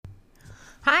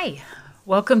Hi,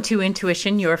 welcome to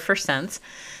Intuition, Your First Sense.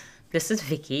 This is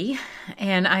Vicky,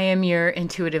 and I am your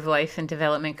intuitive life and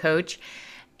development coach.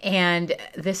 And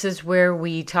this is where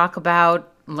we talk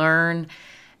about, learn,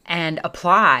 and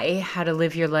apply how to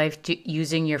live your life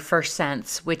using your first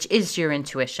sense, which is your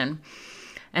intuition.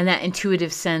 And that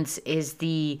intuitive sense is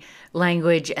the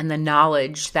language and the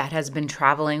knowledge that has been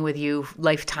traveling with you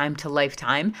lifetime to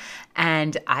lifetime.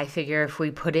 And I figure if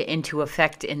we put it into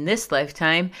effect in this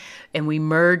lifetime and we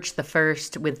merge the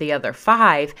first with the other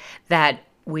five, that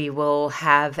we will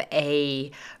have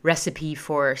a recipe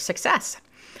for success.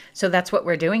 So that's what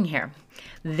we're doing here.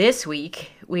 This week,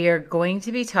 we are going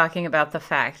to be talking about the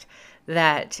fact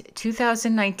that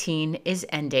 2019 is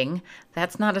ending.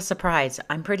 That's not a surprise.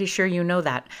 I'm pretty sure you know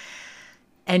that.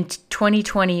 And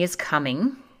 2020 is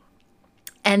coming.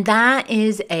 And that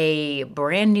is a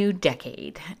brand new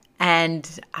decade. And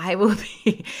I will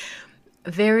be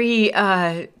very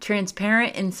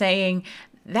transparent in saying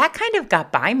that kind of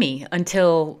got by me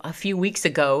until a few weeks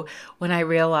ago when I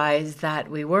realized that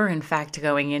we were, in fact,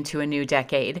 going into a new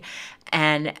decade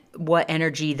and what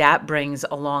energy that brings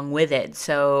along with it.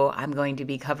 So I'm going to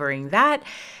be covering that,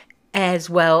 as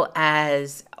well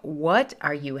as what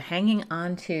are you hanging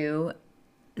on to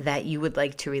that you would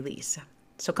like to release.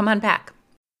 So come on back.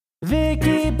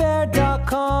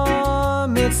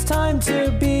 VickyBear.com. It's time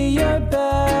to be your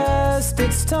best.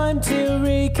 It's time to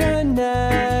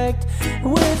reconnect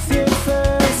with your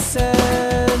first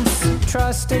sense.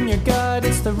 Trust in your gut,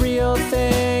 it's the real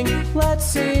thing. Let's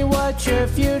see what your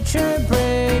future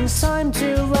brings. Time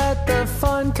to let the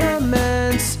fun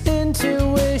commence.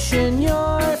 Intuition,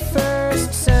 your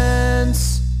first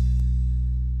sense.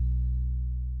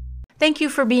 Thank you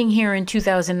for being here in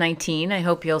 2019. I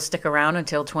hope you'll stick around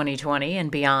until 2020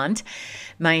 and beyond.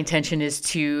 My intention is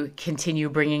to continue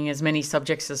bringing as many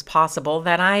subjects as possible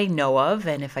that I know of,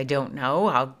 and if I don't know,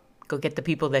 I'll go get the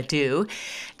people that do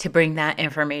to bring that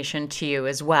information to you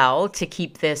as well, to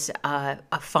keep this a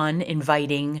fun,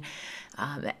 inviting,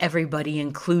 everybody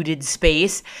included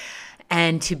space,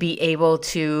 and to be able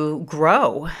to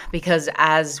grow, because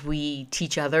as we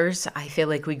teach others, I feel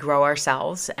like we grow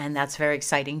ourselves, and that's very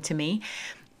exciting to me.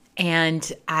 And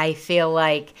I feel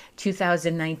like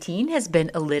 2019 has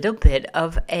been a little bit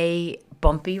of a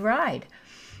bumpy ride.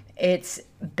 It's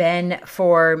been,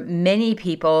 for many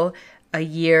people, a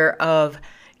year of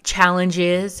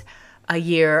challenges, a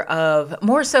year of,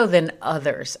 more so than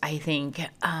others, I think.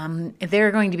 There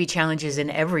are going to be challenges in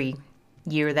every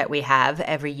year that we have,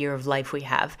 every year of life we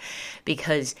have,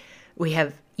 because we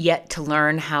have yet to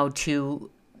learn how to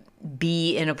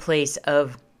be in a place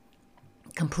of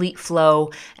complete flow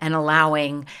and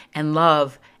allowing and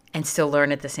love and still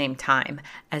learn at the same time.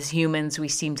 As humans, we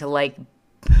seem to like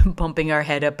bumping our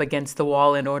head up against the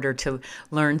wall in order to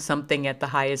learn something at the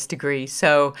highest degree.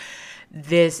 So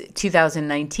this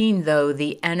 2019, though,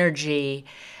 the energy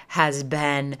has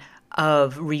been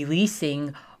of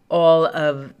releasing all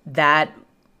of that,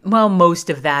 well, most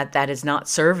of that is not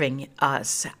serving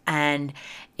us. And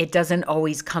it doesn't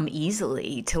always come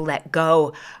easily to let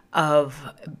go of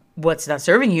what's not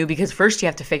serving you, because first you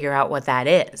have to figure out what that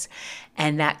is.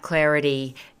 And that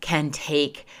clarity can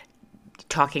take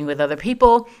talking with other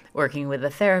people, working with a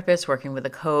therapist, working with a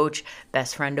coach,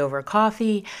 best friend over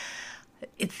coffee,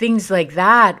 things like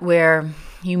that, where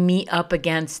you meet up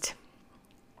against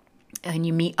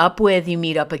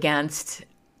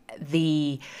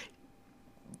the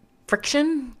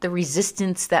friction, the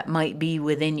resistance that might be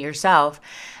within yourself.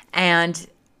 And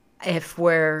if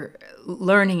we're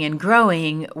learning and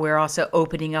growing, we're also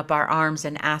opening up our arms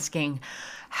and asking,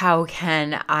 how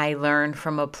can I learn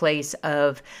from a place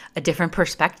of a different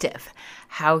perspective?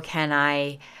 How can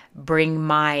I bring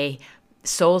my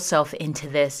soul self into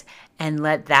this and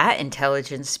let that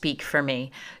intelligence speak for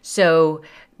me? So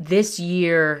this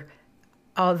year,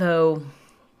 although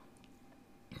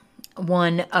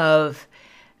one of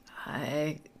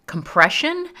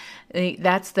compression,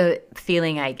 that's the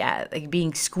feeling I get, like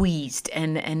being squeezed,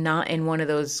 and not in one of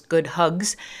those good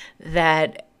hugs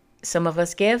that some of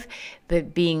us give,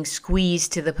 but being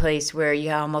squeezed to the place where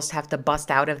you almost have to bust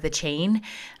out of the chain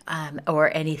or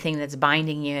anything that's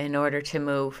binding you in order to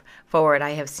move forward.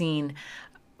 I have seen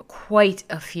quite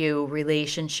a few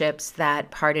relationships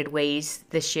that parted ways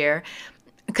this year.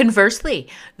 Conversely,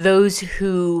 those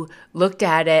who looked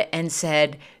at it and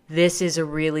said, this is a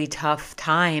really tough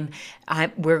time,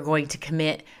 we're going to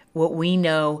commit what we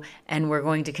know and we're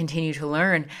going to continue to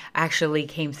learn, actually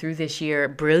came through this year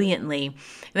brilliantly.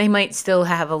 They might still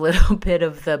have a little bit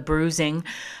of the bruising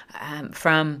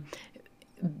from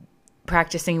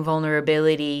practicing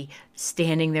vulnerability,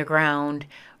 standing their ground,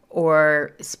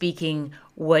 or speaking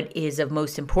what is of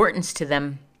most importance to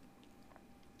them.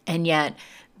 And yet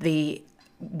the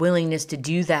willingness to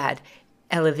do that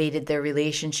elevated their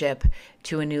relationship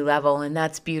to a new level. And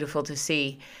that's beautiful to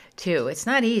see too. It's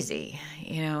not easy.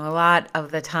 A lot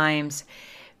of the times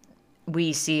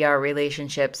we see our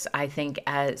relationships, I think,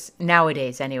 as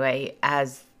nowadays anyway,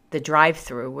 as the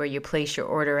drive-through where you place your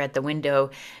order at the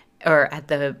window or at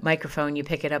the microphone, you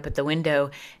pick it up at the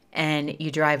window and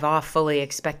you drive off fully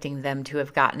expecting them to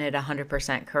have gotten it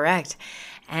 100% correct.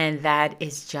 And that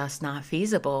is just not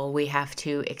feasible. We have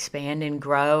to expand and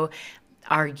grow,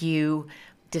 argue,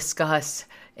 discuss,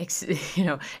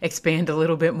 expand a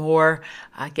little bit more,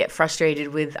 get frustrated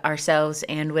with ourselves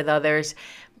and with others,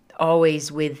 always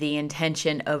with the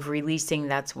intention of releasing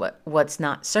what's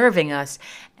not serving us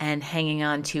and hanging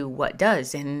on to what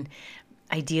does. And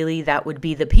ideally, that would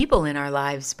be the people in our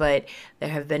lives, but there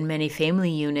have been many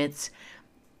family units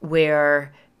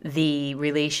where the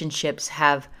relationships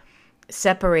have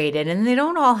separated, and they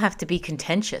don't all have to be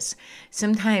contentious.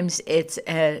 Sometimes it's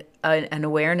an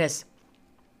awareness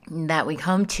that we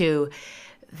come to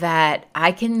that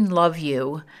I can love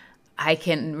you, I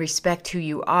can respect who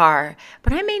you are,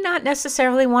 but I may not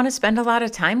necessarily want to spend a lot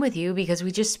of time with you because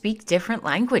we just speak different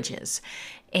languages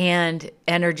and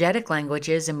energetic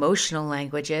languages, emotional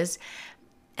languages.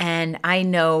 And I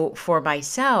know for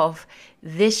myself,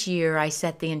 this year I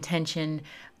set the intention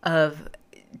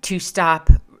to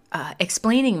stop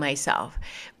explaining myself.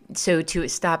 So to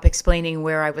stop explaining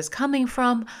where I was coming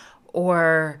from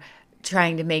or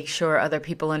trying to make sure other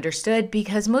people understood,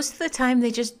 because most of the time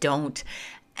they just don't.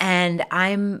 And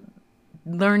I'm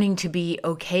learning to be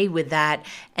okay with that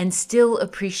and still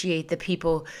appreciate the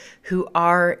people who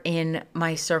are in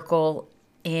my circle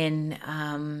in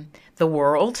the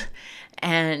world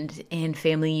and in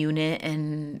family unit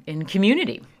and in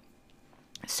community.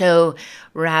 So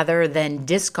rather than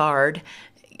discard,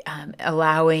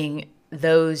 allowing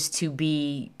those to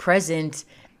be present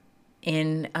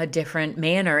in a different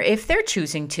manner, if they're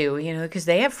choosing to, because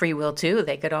they have free will too.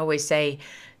 They could always say,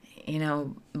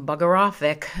 bugger off,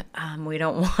 Vic. We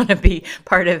don't want to be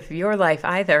part of your life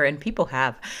either. And people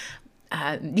have.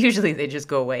 Usually they just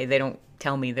go away. They don't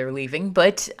tell me they're leaving,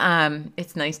 but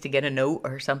it's nice to get a note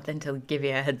or something to give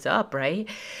you a heads up, right?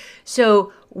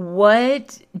 So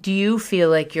what do you feel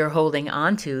like you're holding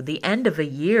on to? The end of a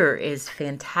year is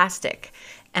fantastic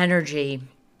energy,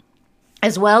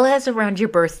 as well as around your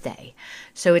birthday.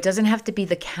 So it doesn't have to be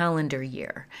the calendar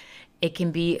year. It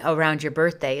can be around your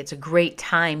birthday. It's a great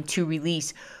time to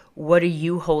release what are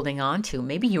you holding on to.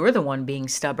 Maybe you're the one being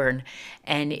stubborn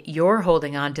and you're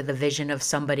holding on to the vision of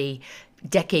somebody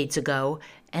decades ago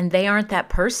and they aren't that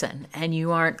person and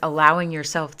you aren't allowing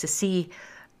yourself to see,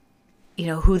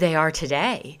 who they are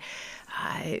today.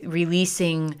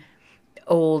 Releasing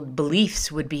old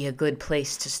beliefs would be a good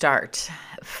place to start.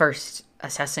 First,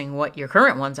 assessing what your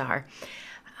current ones are.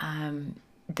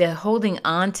 The holding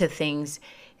on to things,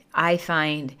 I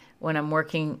find when I'm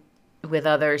working with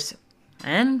others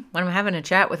and when I'm having a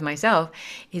chat with myself,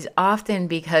 is often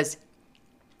because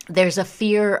there's a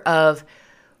fear of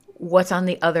what's on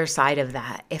the other side of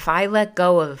that. If I let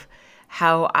go of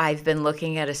how I've been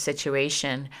looking at a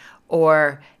situation,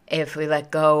 or if we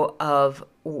let go of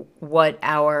what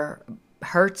our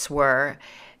hurts were,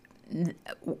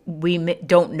 we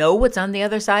don't know what's on the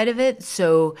other side of it.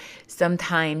 So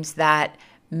sometimes that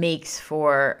makes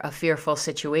for a fearful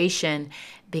situation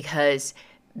because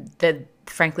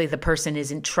frankly, the person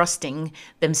isn't trusting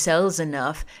themselves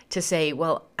enough to say,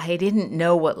 well, I didn't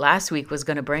know what last week was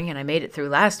going to bring and I made it through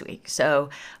last week. So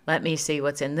let me see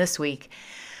what's in this week.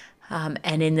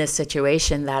 And in this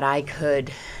situation that I could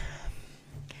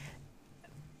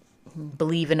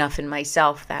believe enough in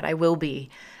myself that I will be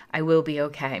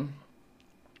okay.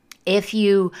 If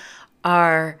you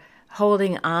are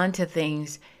holding on to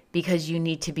things because you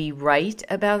need to be right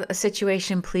about a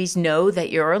situation, please know that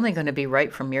you're only going to be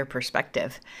right from your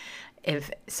perspective. If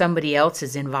somebody else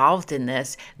is involved in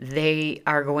this, they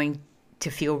are going to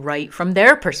feel right from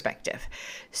their perspective.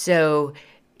 So,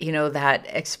 that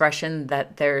expression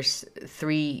that there's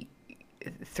three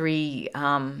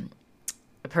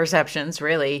perceptions,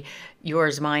 really,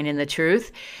 yours, mine, and the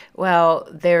truth. Well,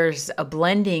 there's a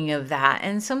blending of that.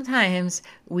 And sometimes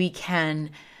we can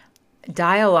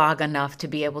dialogue enough to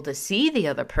be able to see the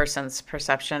other person's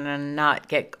perception and not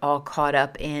get all caught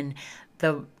up in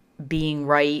the being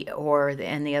right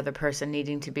and the other person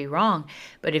needing to be wrong.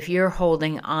 But if you're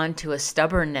holding on to a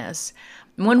stubbornness,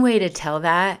 one way to tell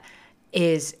that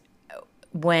is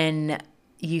when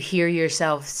you hear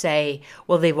yourself say,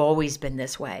 well, they've always been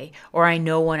this way, or I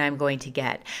know what I'm going to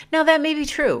get. Now, that may be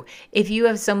true. If you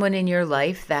have someone in your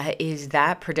life that is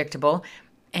that predictable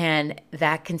and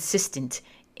that consistent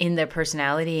in their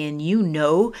personality, and you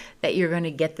know that you're going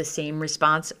to get the same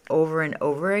response over and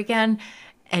over again,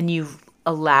 and you've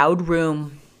allowed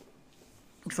room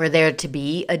for there to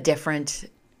be a different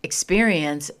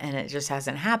experience and it just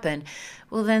hasn't happened,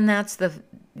 well, then that's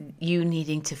you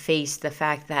needing to face the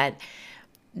fact that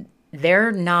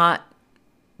they're not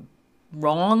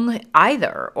wrong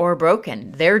either or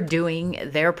broken. They're doing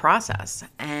their process,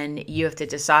 and you have to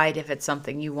decide if it's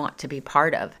something you want to be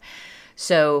part of.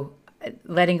 So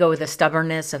letting go of the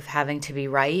stubbornness of having to be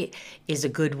right is a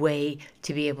good way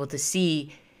to be able to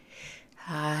see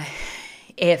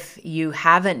if you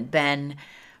haven't been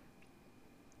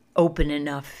open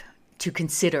enough to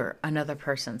consider another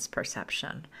person's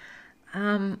perception.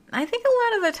 I think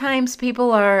a lot of the times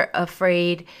people are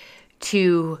afraid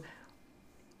to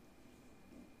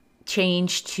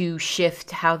change, to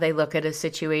shift how they look at a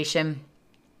situation,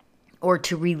 or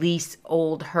to release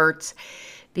old hurts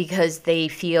because they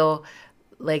feel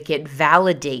like it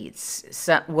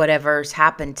validates whatever's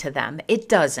happened to them. It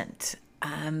doesn't.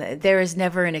 There is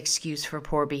never an excuse for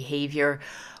poor behavior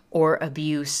or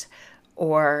abuse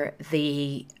or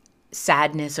the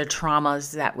sadness or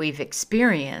traumas that we've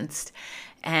experienced.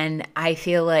 And I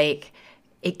feel like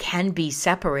it can be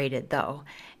separated, though.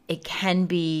 It can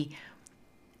be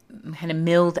kind of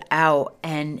milled out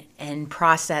and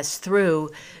processed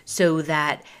through so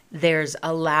that there's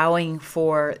allowing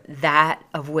for that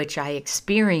of which I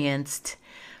experienced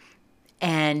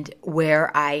and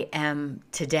where I am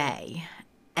today.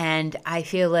 And I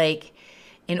feel like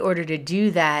in order to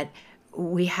do that,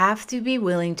 we have to be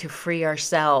willing to free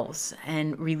ourselves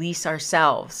and release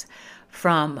ourselves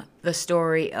from the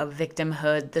story of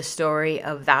victimhood, the story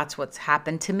of that's what's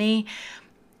happened to me,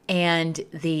 and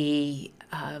the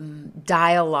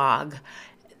dialogue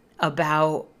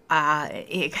about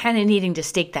it kind of needing to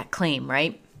stake that claim,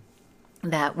 right?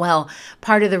 That, well,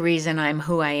 part of the reason I'm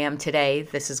who I am today,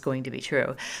 this is going to be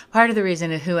true, part of the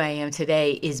reason of who I am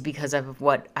today is because of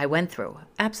what I went through.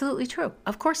 Absolutely true.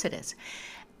 Of course it is.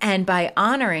 And by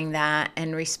honoring that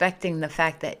and respecting the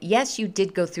fact that, yes, you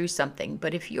did go through something,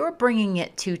 but if you're bringing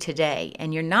it to today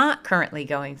and you're not currently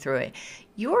going through it,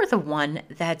 you're the one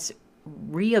that's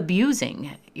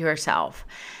re-abusing yourself.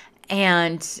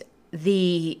 And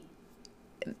the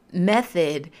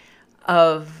method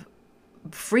of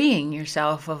freeing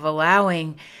yourself, of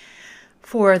allowing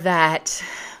for that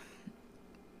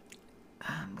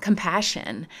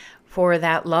compassion, for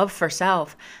that love for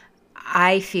self,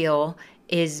 I feel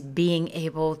is being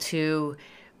able to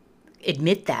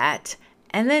admit that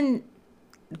and then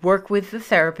work with the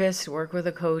therapist, work with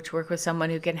a coach, work with someone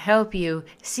who can help you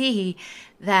see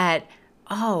that,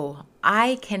 oh,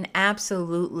 I can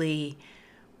absolutely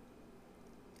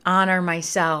honor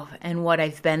myself and what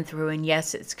I've been through. And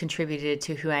yes, it's contributed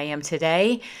to who I am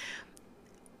today,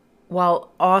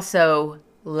 while also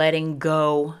letting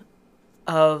go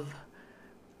of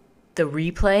the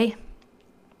replay,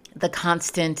 the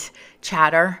constant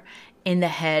chatter in the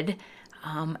head,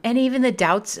 and even the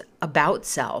doubts about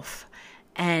self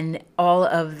and all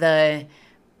of the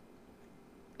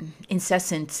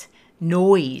incessant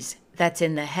noise that's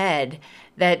in the head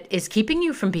that is keeping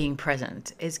you from being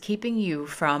present, is keeping you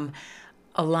from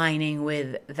aligning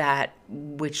with that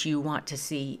which you want to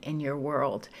see in your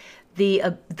world.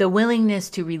 The willingness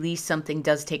to release something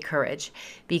does take courage,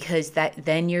 because that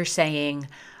then you're saying,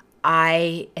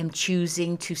 I am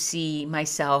choosing to see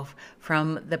myself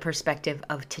from the perspective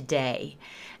of today.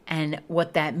 And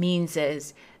what that means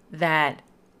is that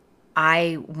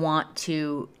I want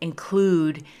to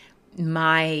include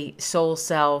my soul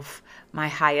self, my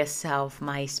highest self,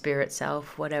 my spirit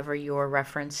self, whatever your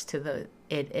reference to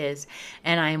it is.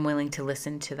 And I am willing to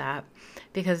listen to that,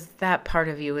 because that part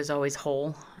of you is always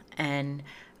whole and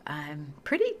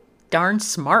pretty darn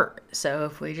smart. So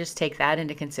if we just take that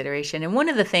into consideration, and one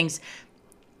of the things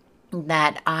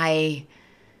that I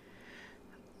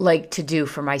like to do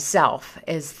for myself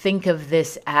is think of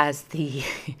this as the,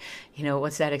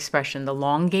 what's that expression? The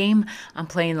long game. I'm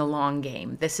playing the long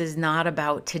game. This is not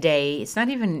about today. It's not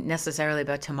even necessarily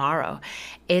about tomorrow.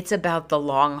 It's about the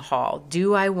long haul.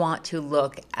 Do I want to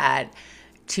look at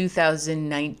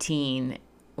 2019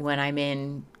 when I'm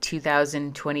in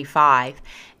 2025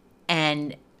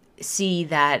 and see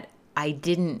that I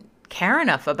didn't care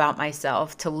enough about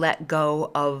myself to let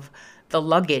go of the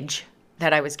luggage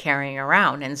that I was carrying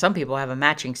around? And some people have a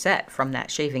matching set, from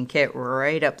that shaving kit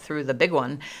right up through the big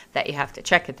one that you have to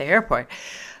check at the airport.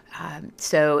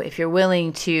 So if you're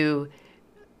willing to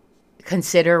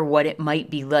consider what it might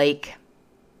be like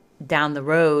down the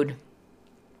road,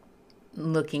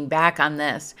 looking back on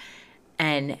this,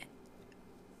 and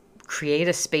create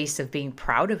a space of being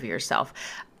proud of yourself.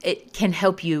 It can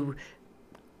help you,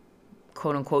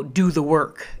 quote unquote, do the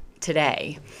work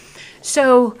today.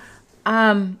 So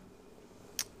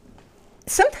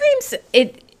sometimes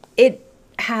it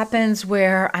happens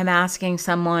where I'm asking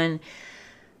someone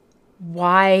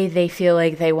why they feel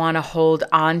like they want to hold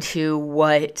on to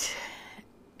what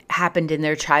happened in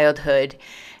their childhood.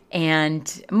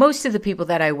 And most of the people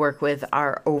that I work with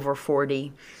are over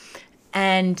 40.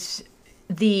 And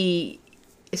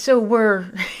so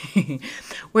we're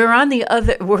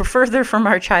we're further from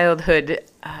our childhood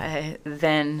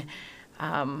than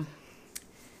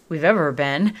we've ever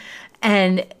been.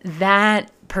 And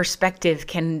that perspective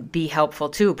can be helpful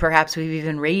too. Perhaps we've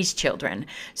even raised children.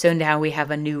 So now we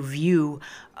have a new view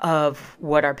of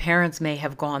what our parents may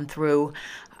have gone through,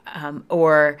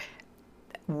 or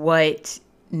what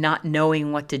not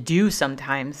knowing what to do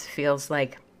sometimes feels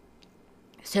like.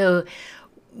 So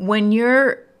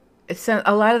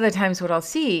a lot of the times what I'll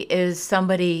see is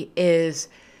somebody is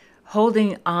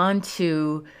holding on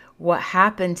to what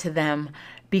happened to them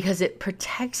because it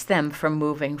protects them from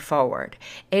moving forward.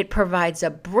 It provides a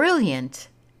brilliant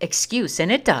excuse, and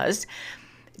it does,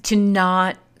 to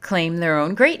not claim their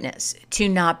own greatness, to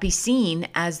not be seen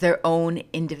as their own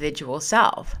individual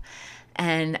self.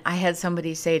 And I had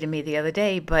somebody say to me the other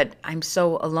day, but I'm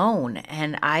so alone.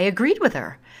 And I agreed with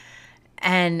her.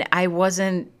 And I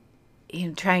wasn't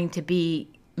trying to be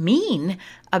mean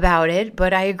about it,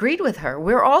 but I agreed with her.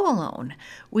 We're all alone.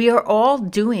 We are all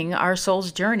doing our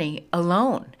soul's journey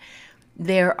alone.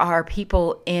 There are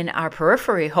people in our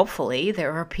periphery, hopefully.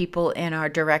 There are people in our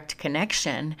direct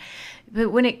connection.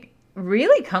 But when it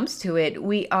really comes to it,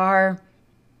 we are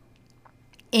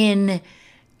in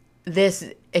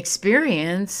this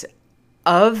experience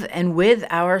of and with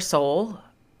our soul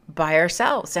by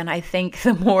ourselves. And I think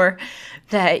the more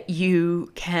that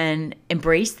you can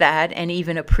embrace that and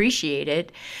even appreciate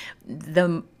it,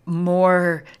 the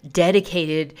more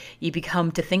dedicated you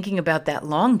become to thinking about that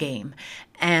long game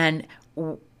and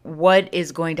what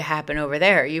is going to happen over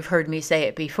there. You've heard me say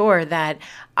it before that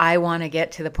I want to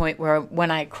get to the point where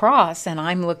when I cross and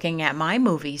I'm looking at my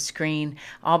movie screen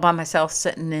all by myself,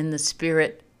 sitting in the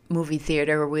Spirit movie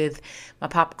theater with my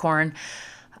popcorn,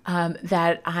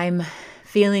 that I'm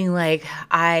feeling like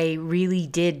I really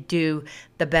did do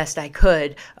the best I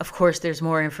could. Of course, there's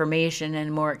more information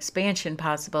and more expansion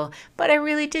possible, but I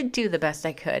really did do the best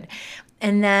I could.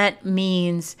 And that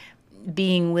means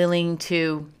being willing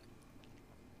to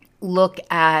look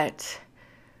at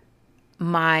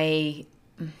my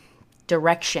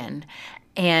direction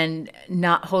and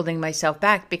not holding myself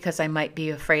back because I might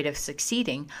be afraid of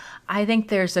succeeding. I think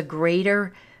there's a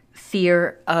greater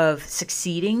fear of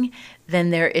succeeding than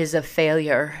there is of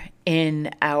failure in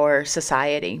our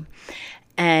society.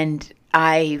 And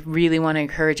I really want to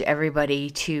encourage everybody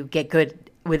to get good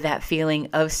with that feeling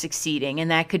of succeeding. And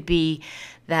that could be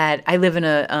that I live in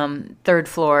a third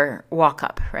floor walk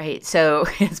up, right? So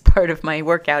it's part of my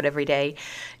workout every day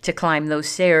to climb those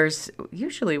stairs,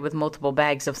 usually with multiple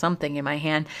bags of something in my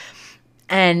hand.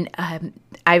 And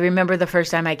I remember the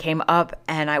first time I came up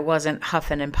and I wasn't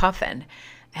huffing and puffing.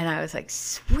 And I was like,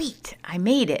 sweet, I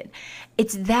made it.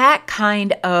 It's that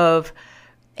kind of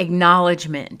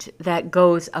acknowledgement that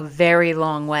goes a very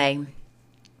long way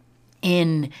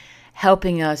in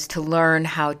helping us to learn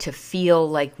how to feel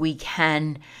like we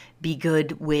can be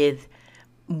good with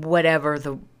whatever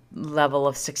the level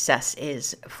of success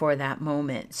is for that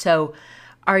moment. So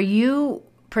are you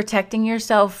protecting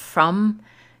yourself from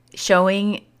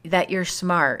showing that you're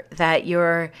smart, that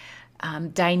you're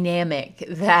dynamic,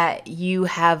 that you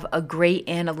have a great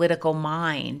analytical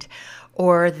mind,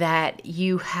 or that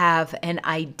you have an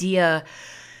idea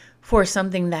for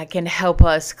something that can help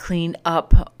us clean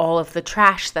up all of the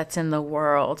trash that's in the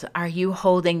world? Are you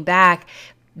holding back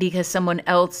because someone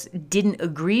else didn't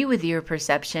agree with your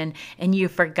perception and you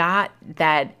forgot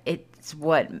that it's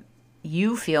what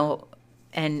you feel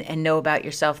and know about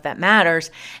yourself that matters,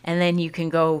 and then you can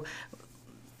go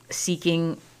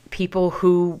seeking people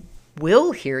who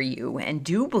will hear you and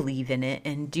do believe in it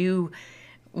and do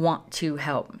want to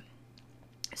help?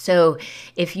 So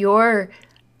if you're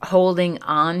holding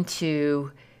on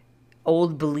to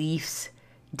old beliefs,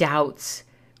 doubts,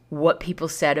 what people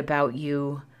said about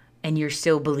you, and you're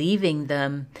still believing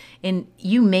them, and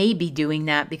you may be doing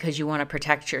that because you want to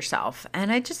protect yourself.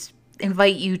 And I just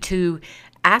invite you to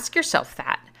ask yourself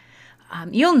that.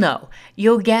 You'll know.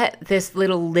 You'll get this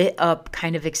little lit up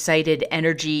kind of excited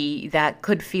energy that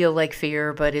could feel like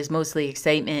fear, but is mostly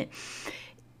excitement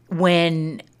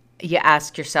when you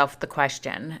ask yourself the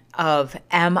question of,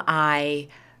 am I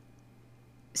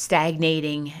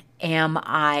stagnating? Am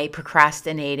I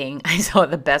procrastinating? I saw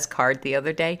the best card the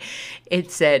other day.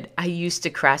 It said, I used to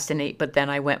procrastinate, but then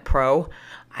I went pro.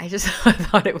 I just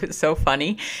thought it was so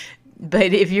funny.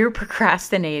 But if you're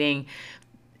procrastinating,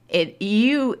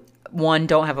 you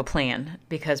don't have a plan,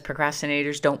 because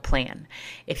procrastinators don't plan.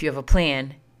 If you have a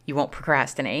plan, you won't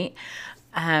procrastinate.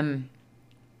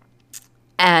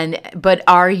 But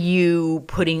are you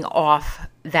putting off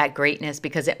that greatness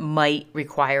because it might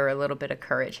require a little bit of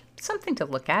courage? Something to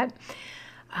look at.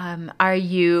 Are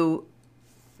you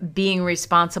being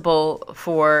responsible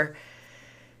for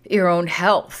your own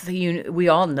health? We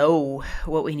all know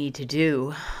what we need to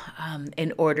do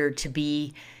in order to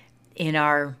be in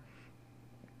our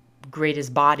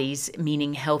greatest bodies,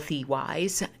 meaning healthy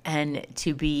wise, and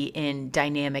to be in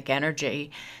dynamic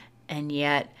energy. And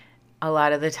yet a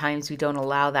lot of the times we don't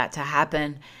allow that to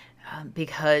happen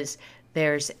because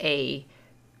there's a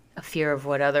fear of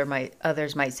what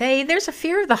others might say. There's a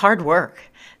fear of the hard work.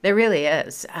 There really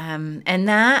is. And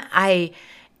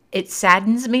it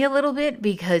saddens me a little bit,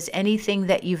 because anything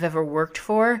that you've ever worked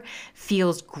for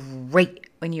feels great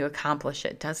when you accomplish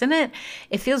it, doesn't it?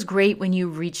 It feels great when you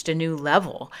reached a new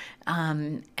level.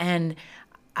 And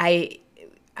I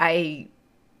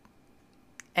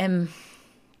am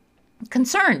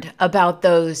concerned about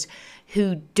those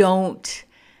who don't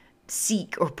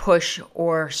seek or push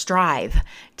or strive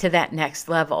to that next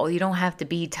level. You don't have to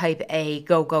be type A,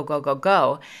 go, go, go, go,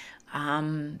 go.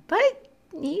 But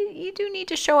you do need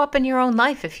to show up in your own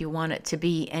life if you want it to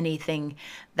be anything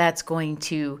that's going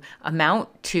to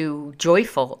amount to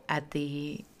joyful at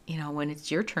when it's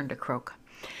your turn to croak.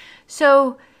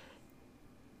 So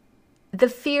the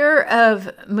fear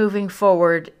of moving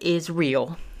forward is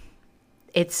real.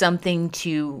 It's something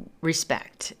to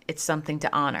respect. It's something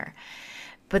to honor.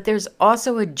 But there's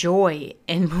also a joy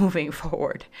in moving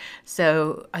forward.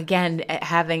 So again,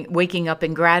 waking up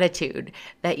in gratitude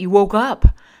that you woke up.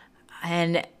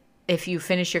 And if you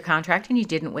finish your contract and you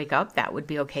didn't wake up, that would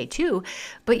be okay too.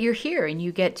 But you're here and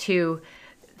you get to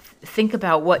think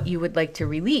about what you would like to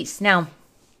release. Now,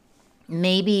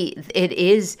 maybe it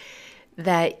is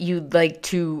that you'd like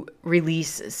to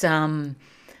release some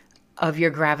of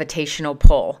your gravitational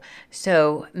pull.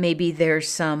 So maybe there's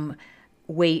some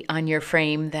weight on your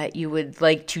frame that you would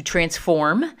like to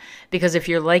transform, because if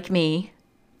you're like me,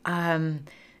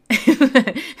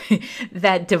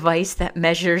 that device that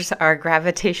measures our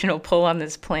gravitational pull on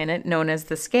this planet, known as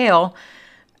the scale,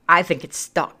 I think it's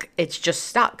stuck. It's just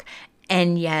stuck.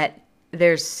 And yet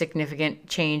there's significant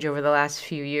change over the last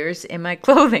few years in my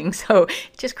clothing. So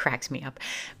it just cracks me up.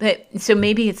 But so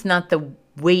maybe it's not the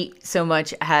weight so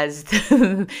much as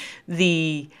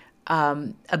the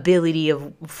ability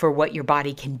for what your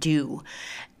body can do.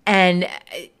 And,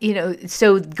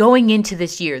 so going into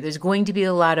this year, there's going to be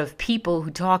a lot of people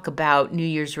who talk about New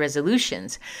Year's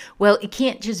resolutions. Well, it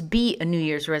can't just be a New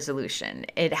Year's resolution.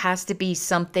 It has to be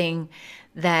something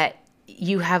that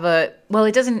you have it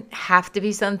doesn't have to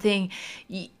be something.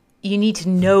 You need to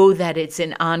know that it's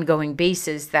an ongoing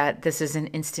basis, that this isn't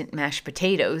instant mashed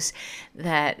potatoes,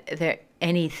 that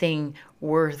anything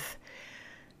worth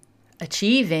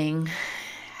achieving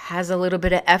has a little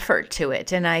bit of effort to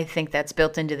it. And I think that's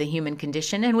built into the human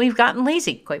condition, and we've gotten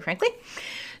lazy, quite frankly.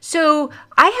 So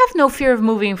I have no fear of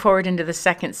moving forward into the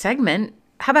second segment.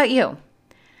 How about you?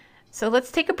 So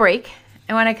let's take a break.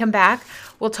 And when I come back,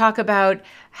 we'll talk about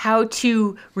how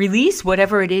to release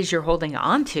whatever it is you're holding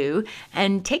on to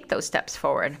and take those steps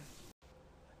forward.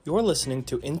 You're listening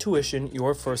to Intuition,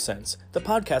 Your First Sense, the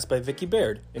podcast by Vicki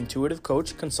Baird, intuitive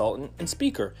coach, consultant, and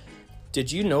speaker. Did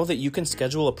you know that you can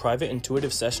schedule a private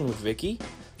intuitive session with Vicki?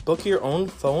 Book your own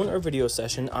phone or video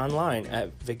session online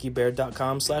at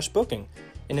vickibaird.com/booking.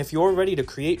 And if you're ready to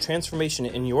create transformation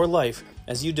in your life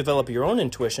as you develop your own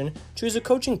intuition, choose a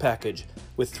coaching package.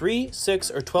 With 3,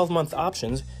 6, or 12-month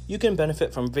options, you can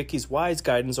benefit from Vicki's wise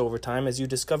guidance over time as you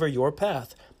discover your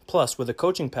path. Plus, with a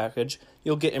coaching package,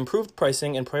 you'll get improved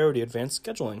pricing and priority advanced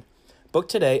scheduling. Book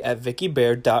today at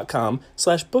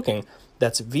vickibaird.com/booking.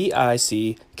 That's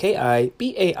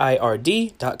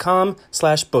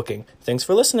VICKIBAIRD.com/booking. Thanks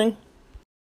for listening.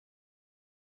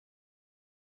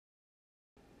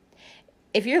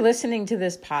 If you're listening to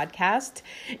this podcast,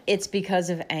 it's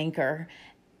because of Anchor.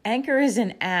 Anchor is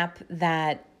an app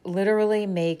that literally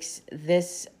makes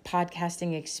this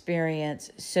podcasting experience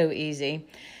so easy.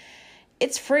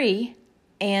 It's free,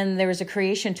 and there's a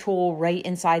creation tool right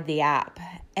inside the app,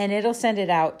 and it'll send it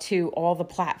out to all the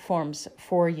platforms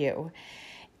for you.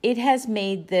 It has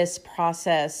made this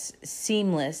process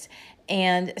seamless,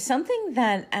 And something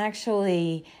that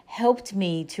actually helped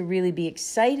me to really be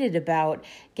excited about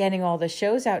getting all the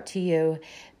shows out to you,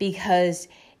 because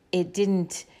it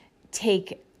didn't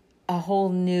take a whole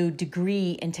new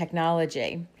degree in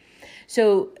technology.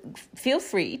 So feel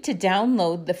free to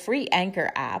download the free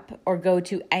Anchor app or go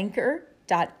to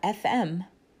anchor.fm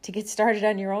to get started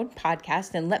on your own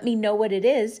podcast, and let me know what it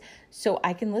is so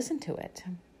I can listen to it.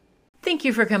 Thank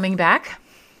you for coming back.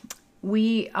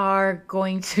 We are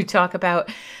going to talk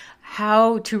about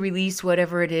how to release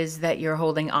whatever it is that you're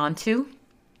holding on to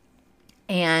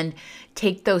and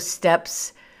take those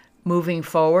steps moving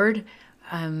forward,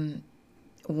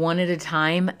 one at a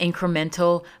time.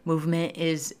 Incremental movement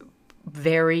is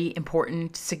very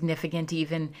important, significant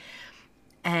even.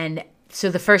 And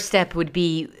so the first step would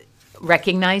be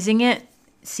recognizing it,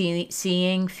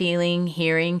 seeing, feeling,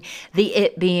 hearing, the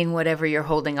it being whatever you're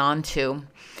holding on to.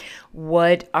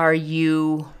 What are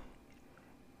you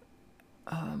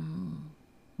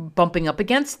bumping up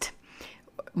against?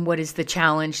 What is the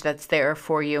challenge that's there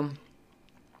for you?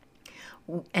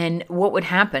 And what would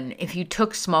happen if you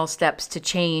took small steps to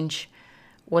change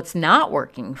what's not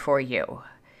working for you?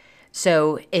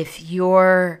 So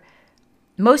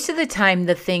most of the time,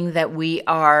 the thing that we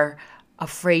are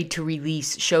afraid to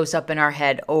release shows up in our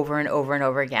head over and over and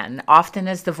over again, often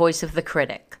as the voice of the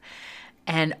critic.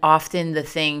 And often the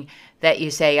thing that you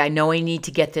say, I know I need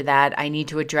to get to that. I need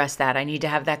to address that. I need to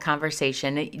have that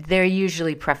conversation. They're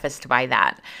usually prefaced by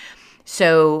that.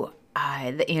 So,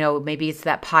 maybe it's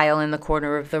that pile in the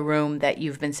corner of the room that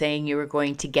you've been saying you were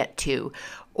going to get to,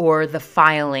 or the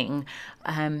filing,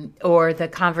 or the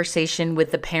conversation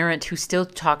with the parent who still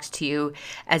talks to you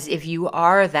as if you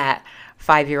are that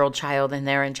 5-year-old child and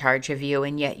they're in charge of you,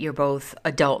 and yet you're both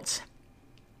adults.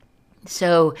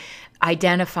 So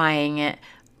identifying it,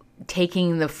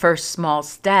 taking the first small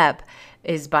step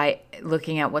is by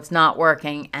looking at what's not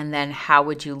working, and then how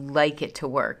would you like it to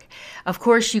work. Of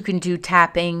course, you can do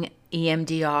tapping,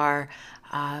 EMDR,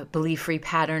 belief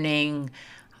repatterning,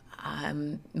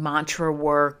 mantra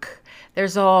work. There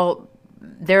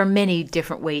are many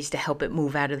different ways to help it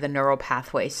move out of the neural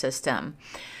pathway system.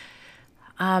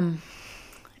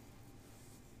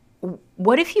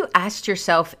 What if you asked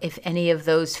yourself if any of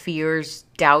those fears,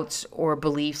 doubts, or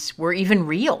beliefs were even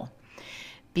real?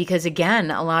 Because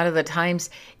again, a lot of the times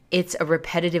it's a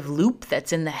repetitive loop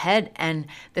that's in the head, and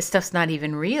the stuff's not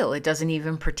even real. It doesn't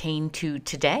even pertain to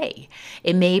today.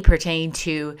 It may pertain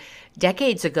to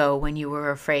decades ago when you were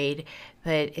afraid,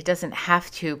 but it doesn't have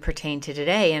to pertain to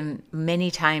today. And many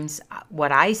times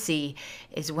what I see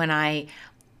is when I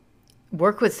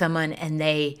work with someone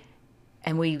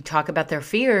and we talk about their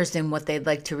fears and what they'd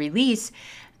like to release,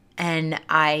 and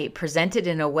I present it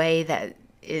in a way that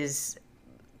is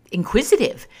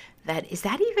inquisitive. Is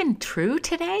that even true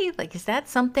today? Is that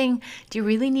something, do you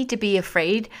really need to be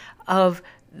afraid of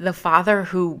the father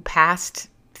who passed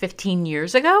 15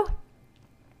 years ago?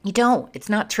 You don't. It's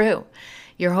not true.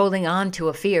 You're holding on to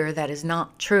a fear that is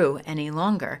not true any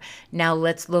longer. Now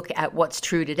let's look at what's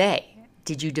true today.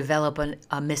 Did you develop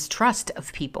a mistrust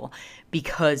of people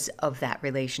because of that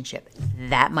relationship?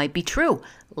 That might be true.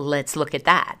 Let's look at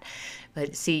that.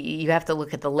 But see, you have to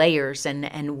look at the layers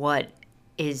and what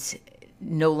is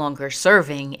no longer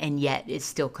serving and yet is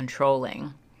still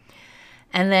controlling.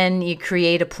 And then you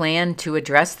create a plan to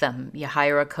address them. You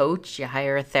hire a coach, you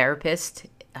hire a therapist,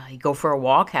 you go for a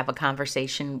walk, have a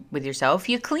conversation with yourself,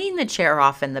 you clean the chair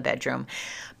off in the bedroom.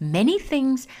 Many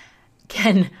things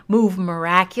can move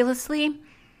miraculously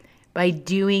by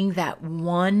doing that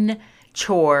one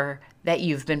chore that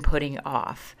you've been putting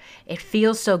off. It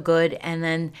feels so good, and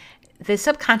then the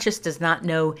subconscious does not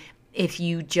know if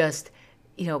you just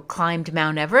climbed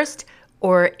Mount Everest,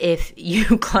 or if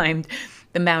you climbed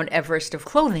the Mount Everest of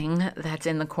clothing that's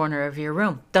in the corner of your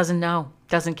room. Doesn't know,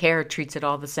 doesn't care, treats it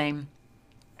all the same.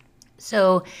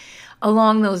 So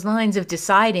along those lines of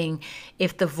deciding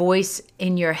if the voice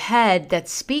in your head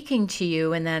that's speaking to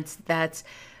you and that's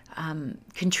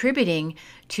contributing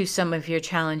to some of your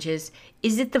challenges,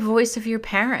 is it the voice of your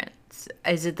parents?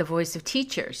 Is it the voice of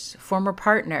teachers, former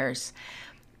partners,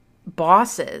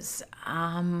 bosses?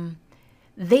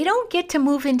 They don't get to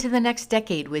move into the next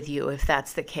decade with you if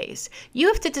that's the case. You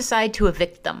have to decide to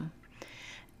evict them.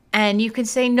 And you can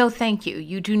say, no, thank you.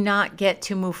 You do not get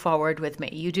to move forward with me.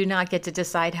 You do not get to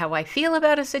decide how I feel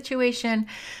about a situation,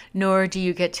 nor do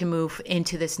you get to move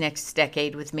into this next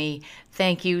decade with me.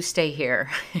 Thank you. Stay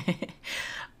here.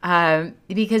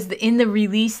 Because in the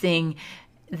releasing,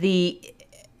 the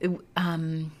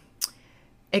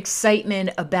excitement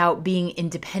about being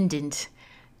independent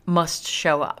must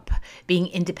show up, being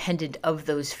independent of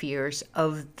those fears,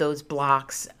 of those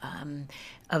blocks,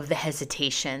 of the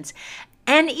hesitations,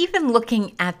 and even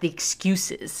looking at the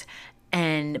excuses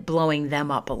and blowing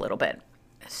them up a little bit.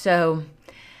 So,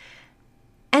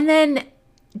 and then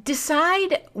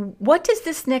decide, what does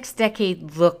this next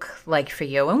decade look like for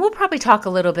you? And we'll probably talk a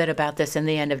little bit about this in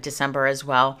the end of December as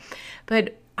well.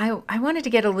 But I wanted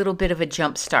to get a little bit of a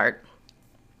jump start.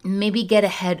 Maybe get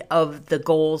ahead of the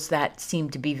goals that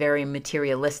seem to be very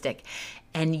materialistic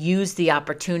and use the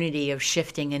opportunity of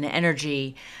shifting an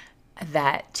energy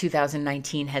that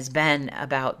 2019 has been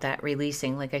about that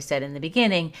releasing, like I said in the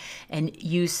beginning, and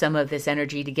use some of this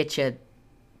energy to get your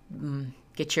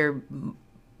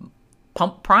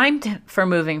pump primed for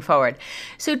moving forward.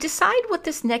 So decide what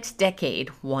this next decade,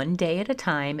 one day at a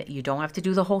time, you don't have to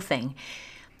do the whole thing,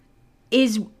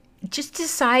 is. Just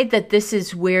decide that this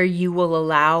is where you will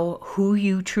allow who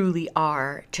you truly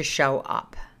are to show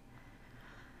up.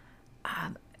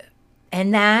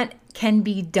 And that can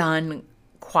be done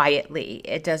quietly.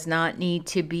 It does not need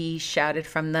to be shouted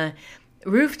from the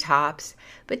rooftops,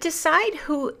 but decide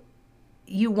who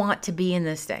you want to be in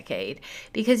this decade.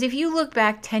 Because if you look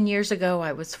back 10 years ago,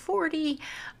 I was 40,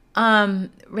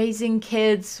 raising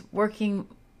kids, working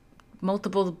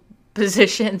multiple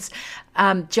positions,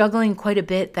 juggling quite a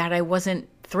bit that I wasn't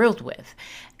thrilled with.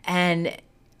 And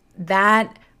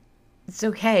that, it's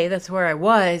okay. That's where I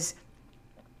was.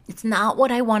 It's not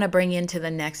what I want to bring into the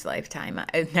next lifetime.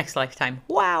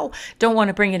 Wow. Don't want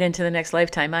to bring it into the next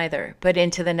lifetime either, but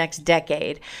into the next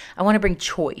decade. I want to bring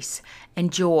choice and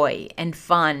joy and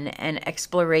fun and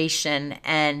exploration.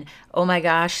 And oh my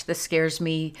gosh, this scares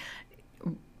me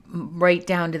right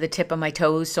down to the tip of my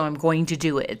toes. So I'm going to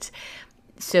do it.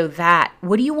 So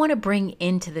what do you want to bring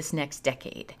into this next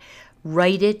decade?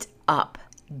 Write it up.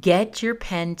 Get your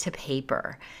pen to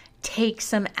paper. Take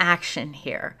some action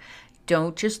here.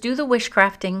 Don't just do the wish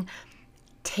crafting.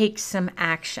 Take some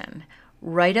action.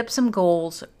 Write up some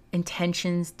goals,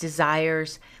 intentions,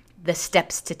 desires, the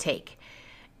steps to take.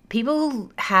 People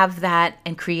who have that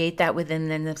and create that within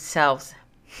themselves,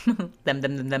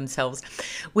 within themselves,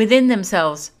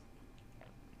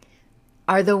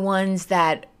 are the ones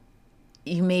that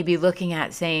you may be looking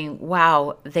at saying,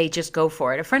 wow, they just go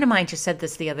for it. A friend of mine just said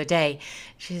this the other day.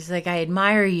 She's like, I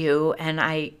admire you and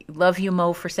I love you,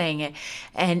 Mo, for saying it.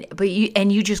 But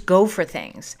you just go for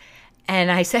things.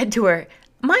 And I said to her,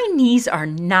 my knees are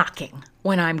knocking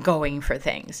when I'm going for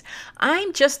things.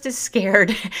 I'm just as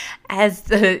scared as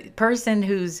the person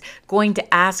who's going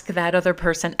to ask that other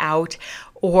person out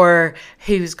or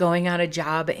who's going on a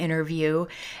job interview.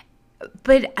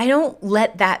 But I don't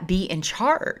let that be in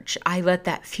charge. I let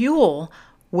that fuel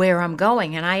where I'm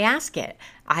going, and I ask it.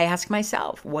 I ask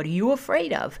myself, what are you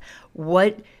afraid of?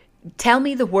 Tell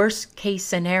me the worst case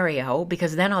scenario,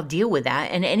 because then I'll deal with that,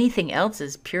 and anything else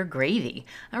is pure gravy.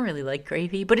 I don't really like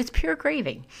gravy, but it's pure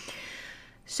gravy.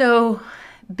 So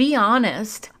be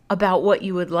honest about what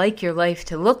you would like your life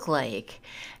to look like.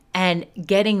 And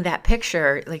getting that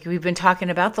picture, like we've been talking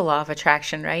about the law of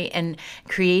attraction, right? And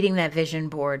creating that vision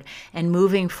board and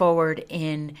moving forward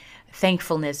in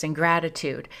thankfulness and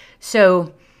gratitude.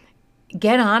 So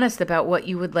get honest about what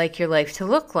you would like your life to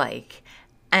look like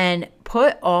and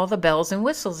put all the bells and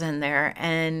whistles in there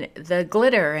and the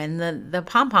glitter and the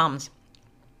pom-poms.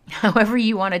 However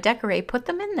you want to decorate, put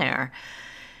them in there.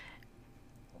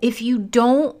 If you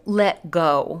don't let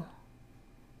go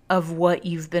of what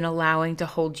you've been allowing to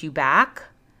hold you back,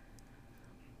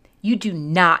 you do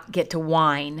not get to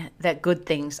whine that good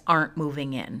things aren't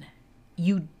moving in.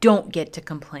 You don't get to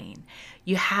complain.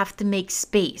 You have to make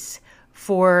space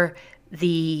for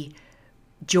the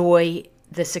joy,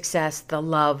 the success, the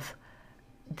love,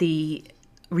 the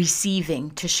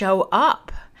receiving to show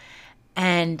up.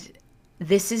 And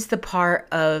this is the part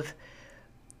of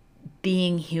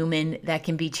being human that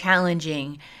can be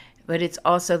challenging, but it's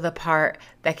also the part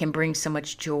that can bring so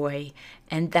much joy.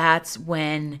 And that's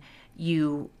when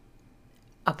you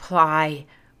apply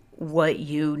what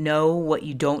you know, what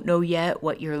you don't know yet,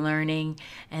 what you're learning,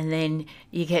 and then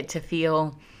you get to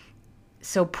feel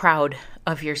so proud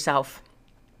of yourself.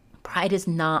 Pride is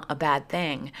not a bad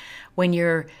thing. When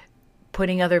you're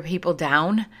putting other people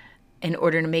down in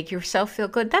order to make yourself feel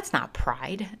good, that's not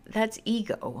pride. That's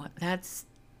ego. That's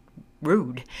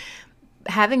rude.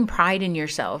 Having pride in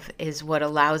yourself is what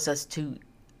allows us to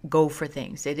go for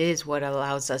things. It is what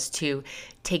allows us to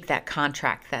take that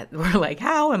contract that we're like,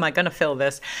 how am I going to fill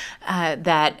this?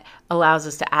 That allows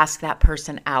us to ask that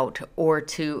person out or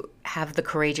to have the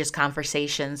courageous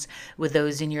conversations with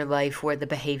those in your life where the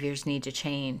behaviors need to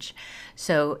change.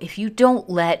 So if you don't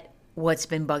let what's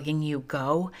been bugging you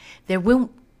go, there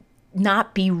won't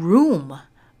not be room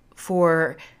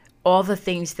for all the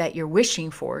things that you're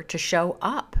wishing for to show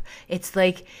up. It's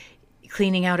like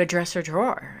cleaning out a dresser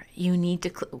drawer. You need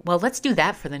to, well, let's do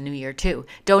that for the new year too.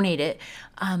 Donate it.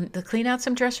 To clean out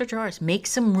some dresser drawers. Make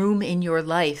some room in your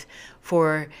life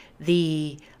for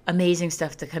the amazing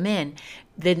stuff to come in.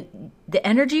 The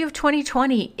energy of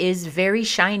 2020 is very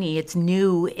shiny. It's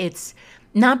new. It's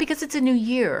not because it's a new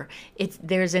year.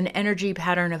 There's an energy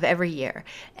pattern of every year.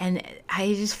 And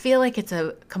I just feel like it's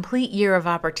a complete year of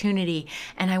opportunity.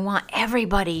 And I want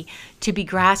everybody to be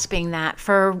grasping that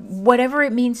for whatever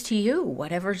it means to you,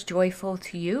 whatever's joyful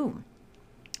to you.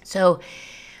 So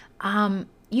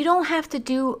you don't have to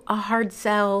do a hard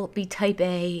sell, be type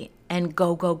A, and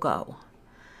go, go, go.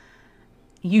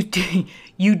 You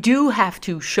do have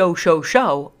to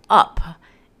show up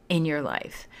in your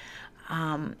life.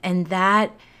 And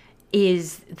that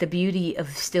is the beauty of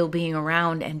still being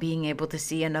around and being able to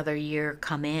see another year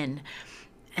come in.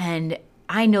 And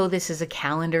I know this is a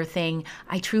calendar thing.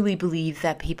 I truly believe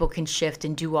that people can shift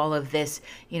and do all of this,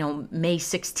 May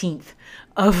 16th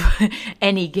of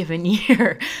any given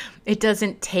year. It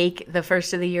doesn't take the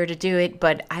first of the year to do it,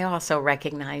 but I also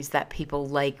recognize that people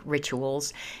like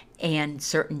rituals and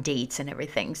certain dates and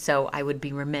everything. So I would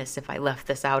be remiss if I left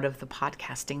this out of the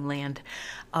podcasting land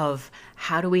of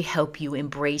how do we help you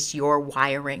embrace your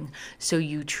wiring so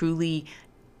you truly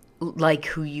like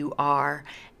who you are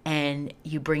and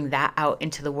you bring that out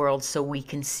into the world so we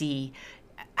can see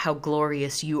how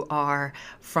glorious you are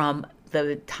from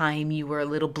the time you were a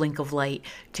little blink of light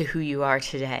to who you are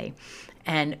today.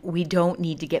 And we don't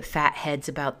need to get fat heads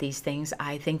about these things.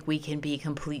 I think we can be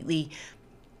completely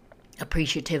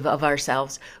appreciative of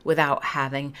ourselves without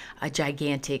having a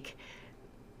gigantic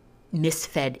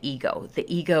misfed ego. The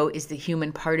ego is the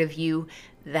human part of you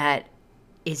that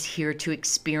is here to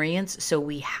experience, so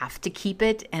we have to keep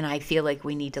it, and I feel like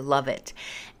we need to love it.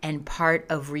 And part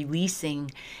of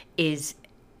releasing is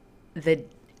the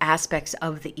aspects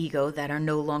of the ego that are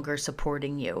no longer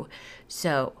supporting you.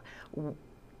 So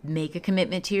make a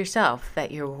commitment to yourself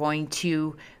that you're going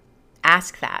to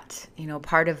ask that.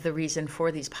 Part of the reason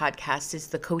for these podcasts is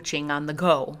the coaching on the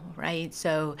go, right?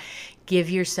 So give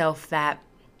yourself that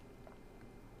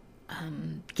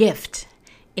gift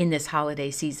in this holiday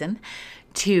season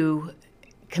to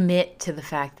commit to the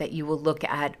fact that you will look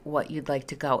at what you'd like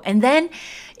to go. And then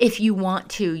if you want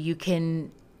to, you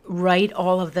can write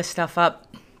all of the stuff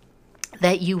up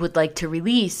that you would like to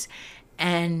release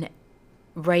and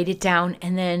write it down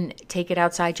and then take it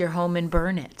outside your home and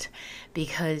burn it,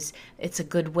 because it's a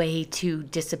good way to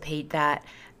dissipate that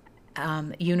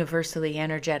universally,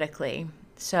 energetically.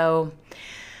 So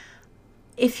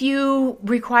if you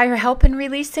require help in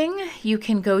releasing, you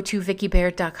can go to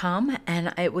vickibaird.com,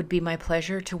 and it would be my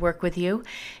pleasure to work with you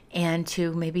and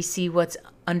to maybe see what's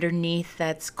underneath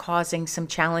that's causing some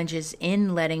challenges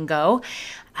in letting go,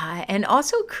 and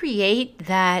also create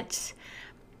that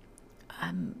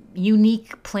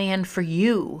unique plan for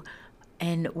you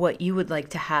and what you would like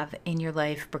to have in your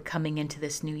life for coming into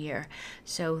this new year.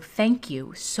 So thank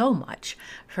you so much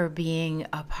for being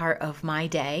a part of my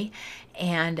day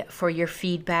and for your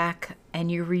feedback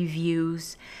and your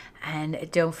reviews. And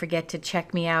don't forget to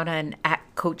check me out on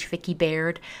 @Coach Vicki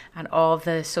Baird on all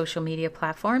the social media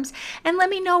platforms. And let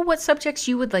me know what subjects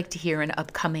you would like to hear in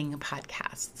upcoming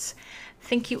podcasts.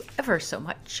 Thank you ever so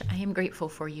much. I am grateful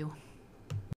for you.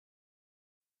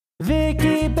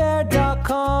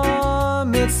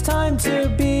 VickiBaird.com. It's time to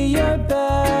be your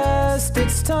best.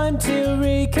 It's time to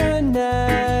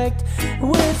reconnect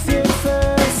with your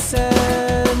first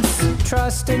sense.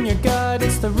 Trust in your gut,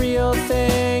 it's the real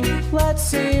thing. Let's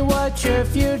see what your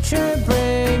future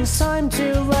brings. Time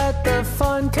to let the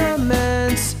fun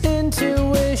commence.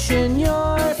 Intuition,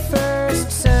 your first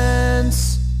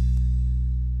sense.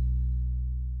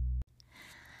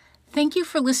 Thank you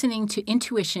for listening to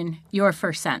Intuition, Your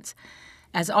First Sense.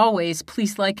 As always,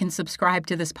 please like and subscribe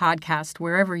to this podcast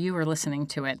wherever you are listening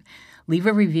to it. Leave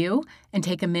a review and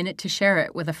take a minute to share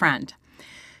it with a friend.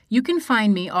 You can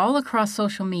find me all across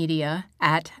social media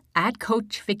at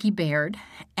Coach Vicki Baird,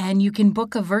 and you can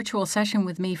book a virtual session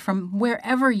with me from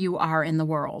wherever you are in the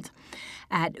world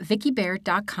at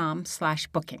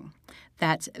vickibaird.com/booking.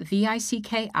 That's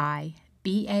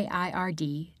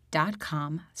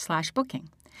VICKIBAIRD.com/booking.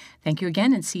 Thank you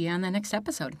again, and see you on the next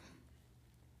episode.